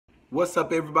What's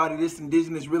up, everybody? This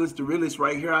Indigenous Realist, the Realist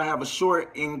right here. I have a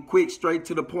short and quick, straight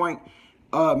to the point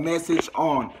message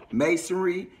on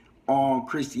Masonry, on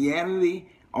Christianity,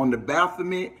 on the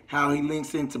Baphomet, how he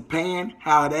links into Pan,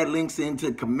 how that links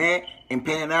into Kemet and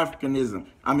Pan-Africanism.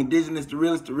 I'm Indigenous, the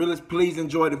Realist, the Realist. Please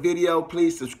enjoy the video.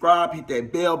 Please subscribe, hit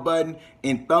that bell button,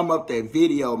 and thumb up that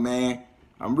video, man.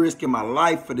 I'm risking my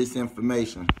life for this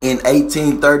information. In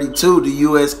 1832, the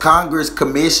U.S. Congress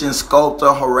commissioned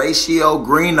sculptor Horatio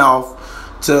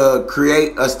Greenough to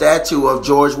create a statue of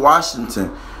George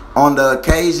Washington on the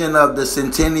occasion of the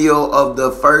centennial of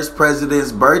the first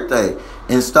president's birthday,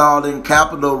 installed in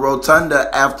Capitol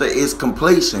Rotunda after its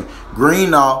completion.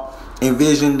 Greenough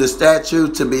envisioned the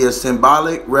statue to be a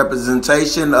symbolic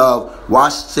representation of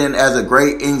Washington as a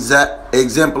great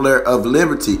exemplar of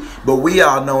liberty. But we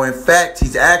all know, in fact,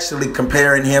 he's actually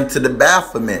comparing him to the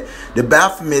Baphomet. The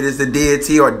Baphomet is a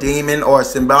deity or demon or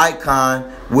symbolicon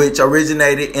which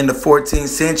originated in the 14th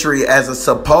century as a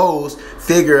supposed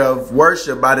figure of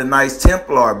worship by the Knights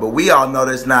Templar. But we all know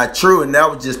that's not true, and that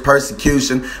was just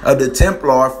persecution of the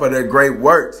Templar for their great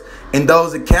works. In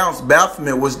those accounts,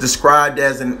 Baphomet was described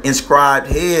as an inscribed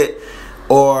head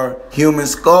or human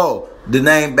skull. The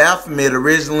name Baphomet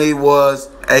originally was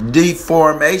a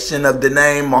deformation of the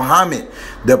name Muhammad.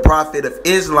 The prophet of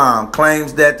Islam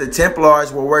claims that the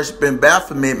Templars were worshiping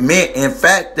Baphomet meant, in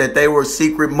fact, that they were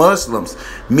secret Muslims.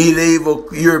 Medieval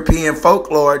European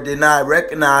folklore did not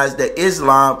recognize that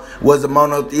Islam was a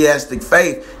monotheistic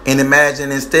faith and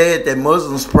imagined instead that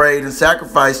Muslims prayed and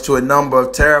sacrificed to a number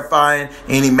of terrifying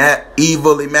and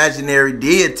evil imaginary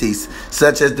deities,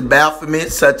 such as the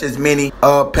Baphomet, such as many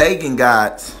pagan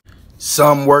gods.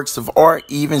 Some works of art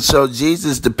even show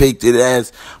Jesus depicted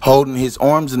as holding his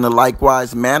arms in a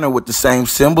likewise manner with the same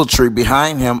symmetry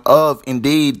behind him of,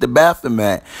 indeed, the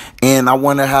Baphomet. And I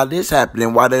wonder how this happened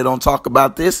and why they don't talk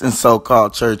about this in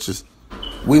so-called churches.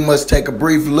 We must take a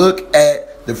brief look at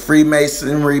the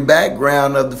Freemasonry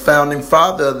background of the founding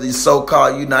father of the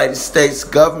so-called United States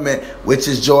government, which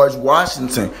is George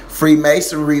Washington.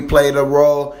 Freemasonry played a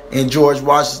role in George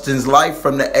Washington's life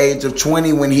from the age of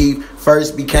 20 when he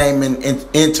first became an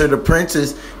entered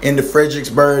apprentice in the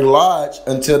Fredericksburg Lodge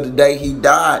until the day he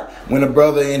died, when a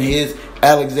brother in his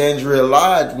Alexandria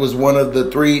Lodge was one of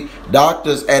the 3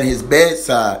 doctors at his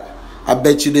bedside. I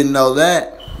bet you didn't know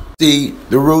that. See,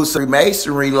 the roots of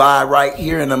Freemasonry lie right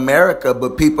here in America,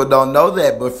 but people don't know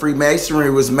that. But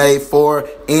Freemasonry was made for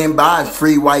and by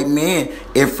free white men.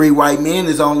 And free white men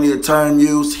is only a term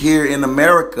used here in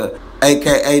America,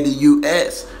 aka the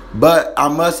U.S. But I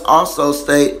must also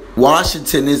state,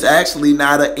 Washington is actually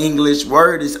not an English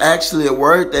word. It's actually a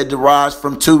word that derives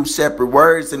from 2 separate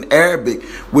words in Arabic,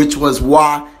 which was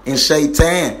Wa and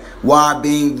Shaitan. Wa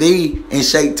being the and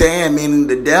Shaitan meaning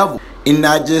the devil. And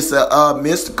not just a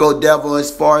mystical devil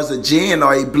as far as a jinn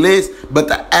or iblis, but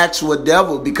the actual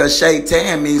devil, because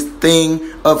shaitan means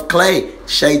thing of clay.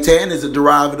 Shaitan is a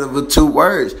derivative of 2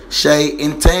 words, shay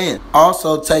and tan.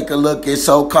 Also take a look at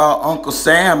so-called Uncle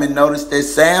Sam and notice that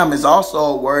Sam is also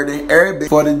a word in Arabic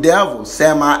for the devil,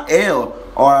 Samael,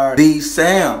 or the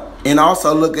Sam. And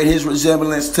also look at his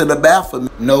resemblance to the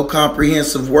Baphomet. No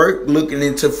comprehensive work looking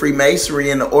into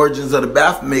Freemasonry and the origins of the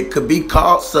Baphomet could be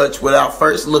called such without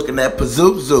first looking at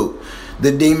Pazuzu.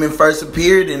 The demon first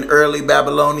appeared in early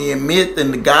Babylonian myth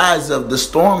in the guise of the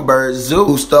storm bird Zu,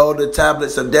 who stole the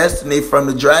tablets of destiny from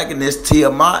the dragoness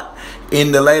Tiamat.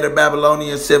 In the later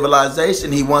Babylonian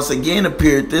civilization, he once again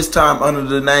appeared, this time under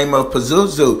the name of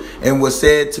Pazuzu, and was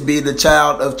said to be the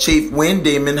child of Chief Wind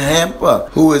Demon Hampa,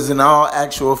 who is in all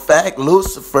actual fact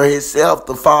Lucifer himself,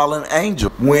 the fallen angel.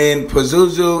 When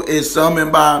Pazuzu is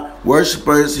summoned by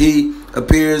worshippers, he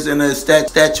appears in a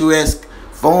statuesque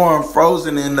form,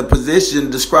 frozen in the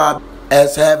position described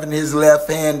as having his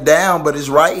left hand down but his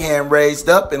right hand raised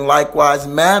up in likewise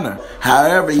manner.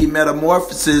 However, he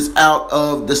metamorphoses out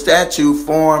of the statue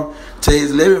form to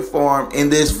his living form. In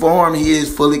this form, he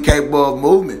is fully capable of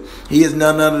movement. He is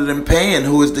none other than Pan,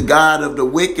 who is the god of the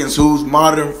Wiccans, whose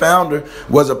modern founder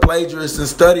was a plagiarist and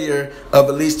studier of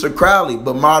Aleister Crowley.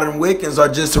 But modern Wiccans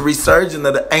are just a resurgence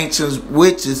of the ancient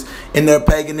witches in their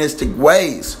paganistic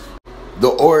ways. The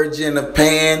origin of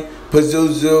Pan,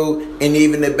 Pazuzu, and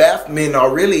even the Baphomet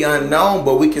are really unknown,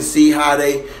 but we can see how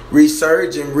they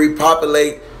resurge and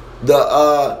repopulate the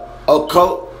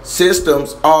occult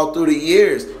systems all through the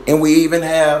years. And we even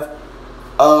have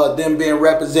them being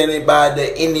represented by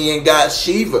the Indian god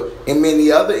Shiva and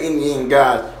many other Indian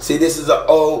gods. See, this is an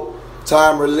old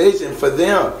time religion for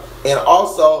them. And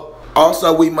also,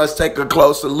 Also, we must take a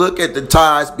closer look at the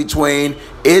ties between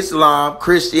Islam,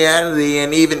 Christianity,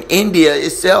 and even India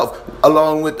itself,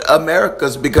 along with the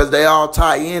Americas, because they all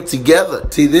tie in together.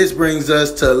 See, this brings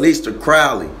us to Aleister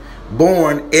Crowley.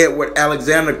 Born Edward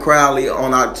Alexander Crowley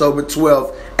on October 12,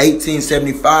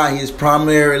 1875, he is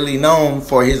primarily known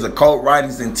for his occult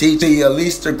writings and teachings.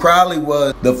 Aleister Crowley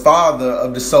was the father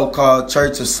of the so-called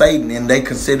Church of Satan, and they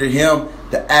considered him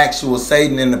the actual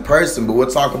Satan in the person, but we'll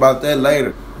talk about that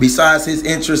later. Besides his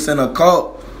interest in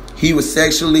occult, he was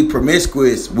sexually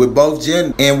promiscuous with both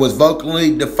genders and was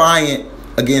vocally defiant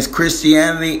against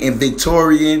Christianity and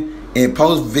Victorian and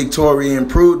post-Victorian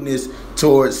prudeness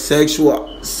towards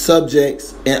sexual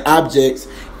subjects and objects,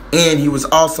 and he was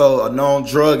also a known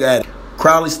drug addict.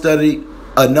 Crowley studied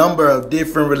a number of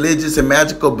different religious and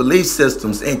magical belief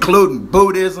systems, including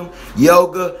Buddhism,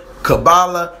 yoga,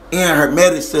 Kabbalah, and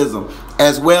Hermeticism,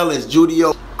 as well as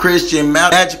Judeo-Christian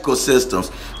magical systems.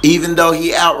 Even though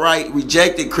he outright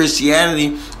rejected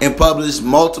Christianity and published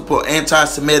multiple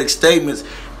anti-Semitic statements,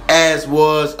 as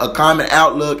was a common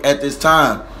outlook at this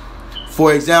time.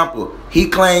 For example, he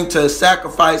claimed to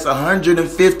sacrifice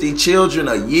 150 children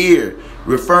a year,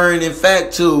 referring in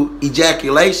fact to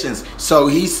ejaculations, so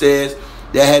he says,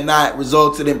 that had not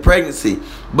resulted in pregnancy.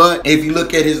 But if you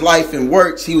look at his life and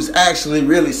works, he was actually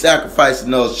really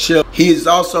sacrificing those children. He is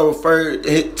also referred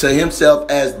to himself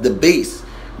as the beast,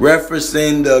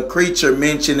 referencing the creature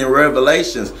mentioned in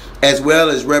Revelations, as well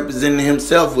as representing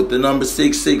himself with the number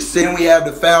 666. Then we have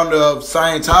the founder of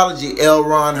Scientology, L.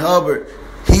 Ron Hubbard.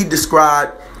 He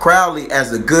described Crowley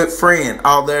as a good friend,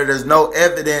 although there's no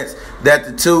evidence that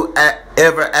the two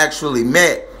ever actually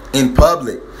met in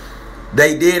public.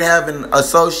 They did have an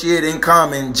associate in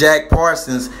common, Jack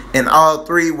Parsons, and all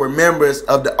three were members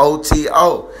of the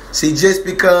OTO. See, just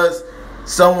because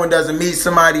someone doesn't meet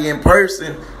somebody in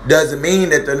person doesn't mean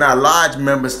that they're not lodge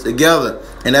members together.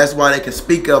 And that's why they can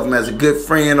speak of them as a good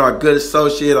friend or a good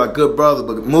associate or a good brother.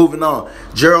 But moving on,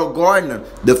 Gerald Gardner,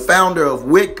 the founder of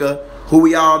Wicca, who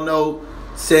we all know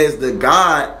says the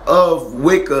god of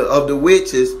Wicca, of the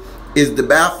witches, is the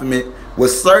Baphomet,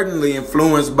 was certainly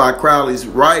influenced by Crowley's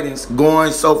writings,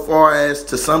 going so far as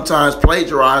to sometimes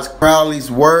plagiarize Crowley's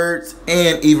words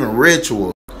and even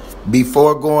rituals.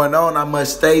 Before going on, I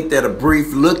must state that a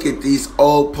brief look at these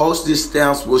old postage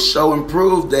stamps will show and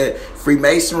prove that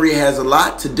Freemasonry has a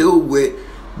lot to do with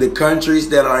the countries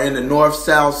that are in the North,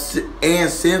 South, and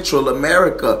Central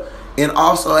America, and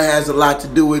also has a lot to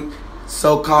do with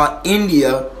so-called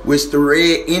India, which the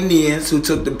Red Indians who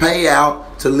took the payout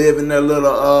to live in their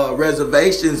little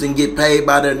reservations and get paid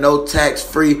by their no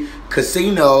tax-free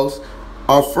casinos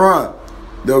are from.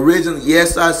 The original,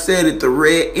 yes, I said it, the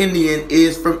Red Indian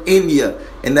is from India,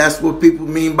 and that's what people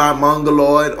mean by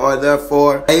Mongoloid or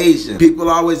therefore Asian. People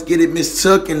always get it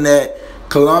mistaken that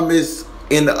Columbus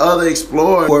and the other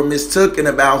explorers were mistaken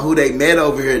about who they met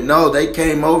over here. No, they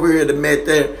came over here to meet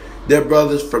their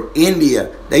brothers from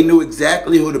India. They knew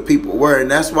exactly who the people were, and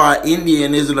that's why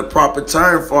Indian isn't a proper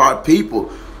term for our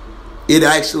people. It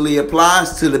actually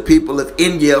applies to the people of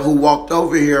India who walked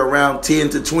over here around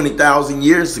 10 to 20,000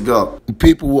 years ago.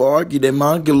 People will argue that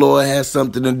Mongoloid has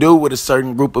something to do with a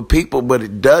certain group of people, but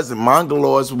it doesn't.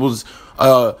 Mongoloids was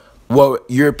what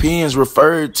Europeans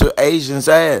referred to Asians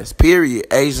as, period.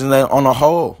 Asians on a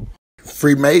whole.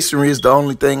 Freemasonry is the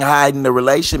only thing hiding the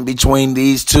relation between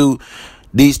these two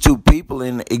people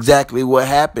and exactly what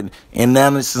happened. And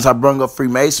now, since I brought up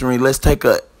Freemasonry, let's take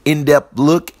a in-depth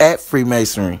look at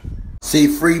Freemasonry. See,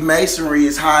 Freemasonry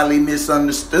is highly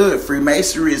misunderstood.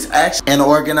 Freemasonry is actually an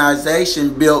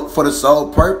organization built for the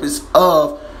sole purpose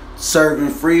of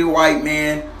serving free white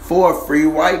men for free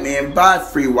white men by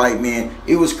free white men.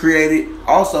 It was created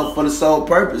also for the sole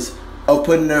purpose of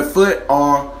putting their foot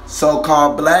on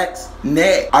so-called blacks'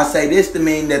 neck. I say this to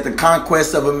mean that the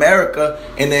conquest of America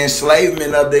and the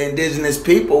enslavement of the indigenous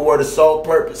people were the sole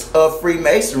purpose of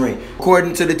Freemasonry.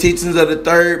 According to the teachings of the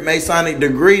third Masonic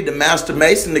degree, the Master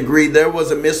Mason degree, there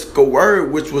was a mystical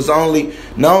word which was only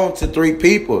known to three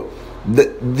people.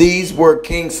 These were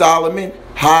King Solomon,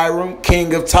 Hiram,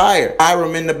 King of Tyre.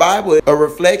 Hiram in the Bible is a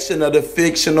reflection of the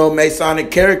fictional Masonic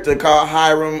character called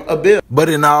Hiram Abiff. But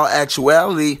in all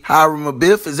actuality, Hiram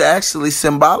Abiff is actually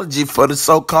symbology for the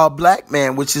so-called black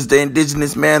man, which is the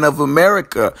indigenous man of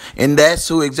America. And that's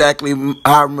who exactly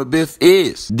Hiram Abiff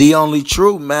is, the only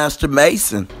true Master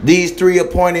Mason. These three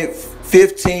appointed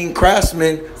 15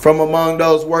 craftsmen from among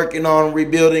those working on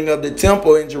rebuilding of the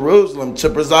temple in Jerusalem to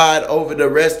preside over the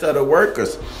rest of the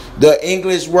workers. The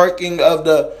English working of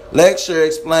the lecture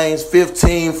explains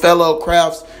 15 fellow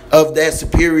crafts of that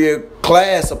superior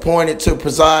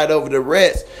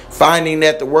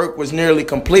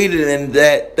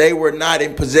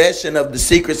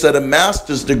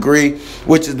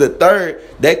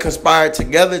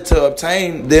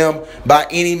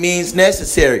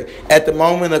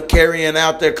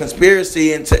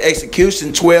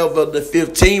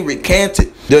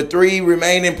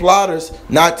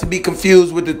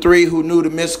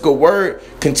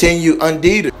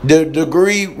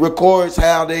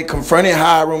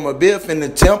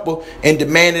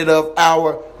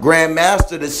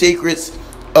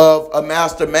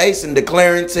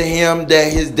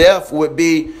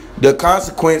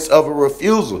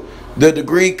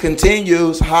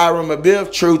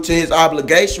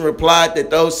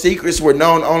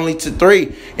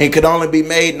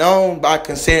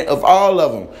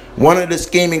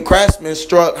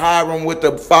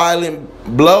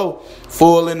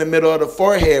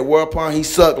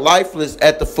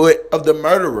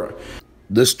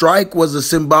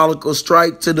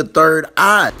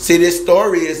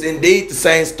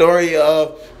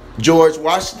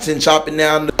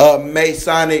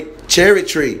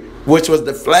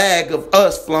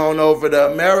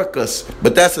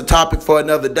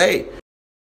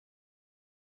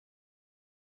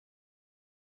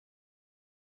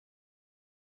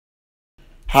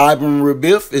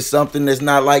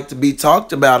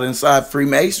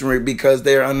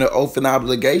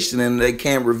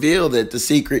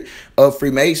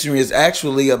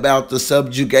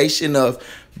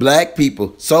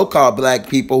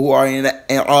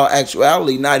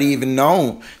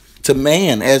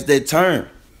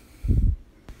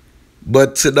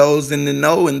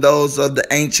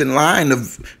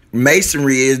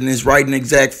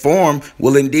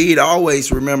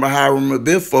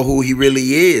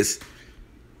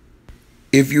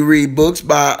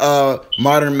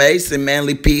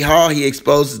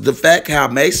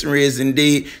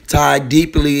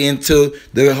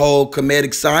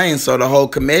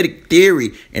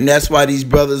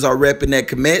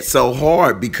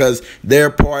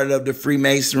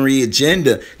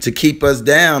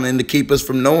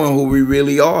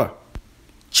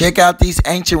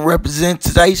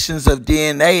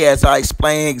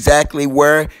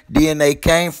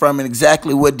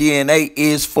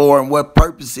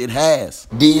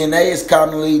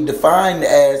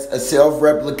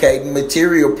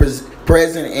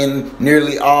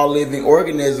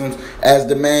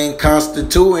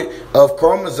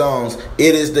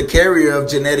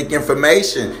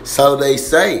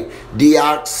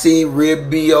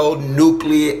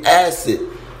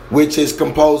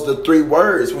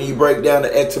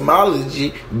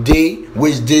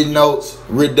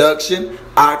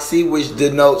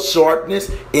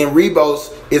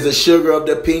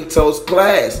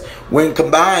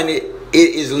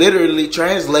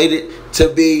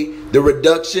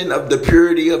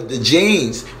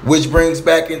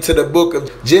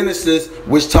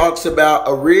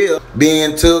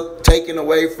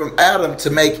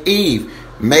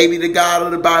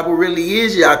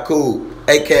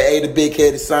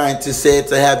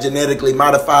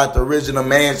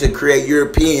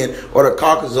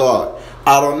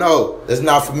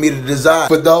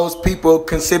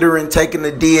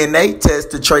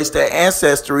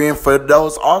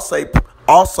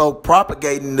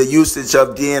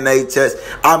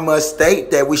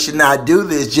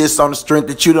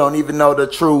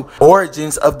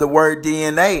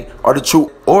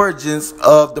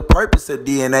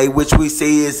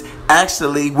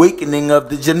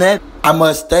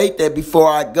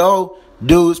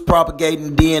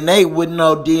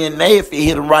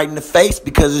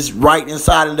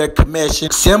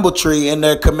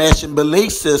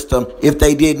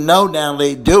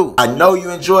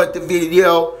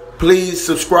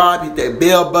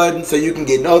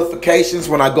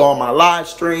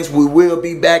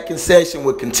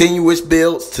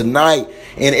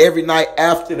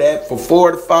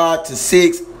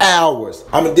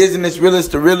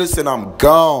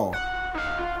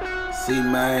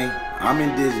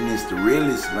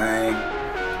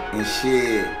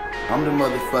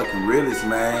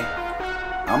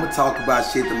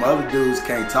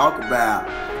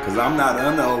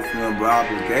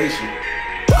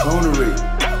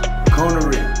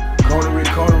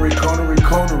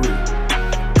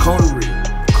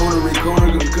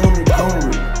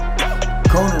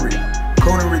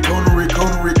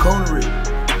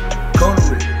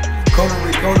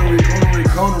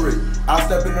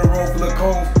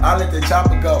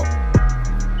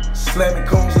Slamming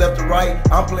coons left to right,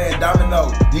 I'm playing domino.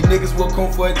 These niggas will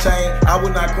come for a chain, I will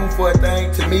not come for a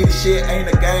thing. To me, the shit ain't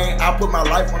a game. I put my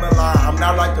life on the line. I'm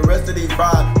not like the rest of these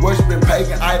five, worshiping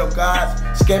pagan idol gods,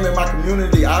 scamming my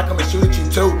community. I come and shoot at you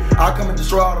too. I come and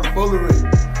destroy all the foolery.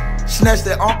 Snatch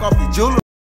that unk off your jewelry.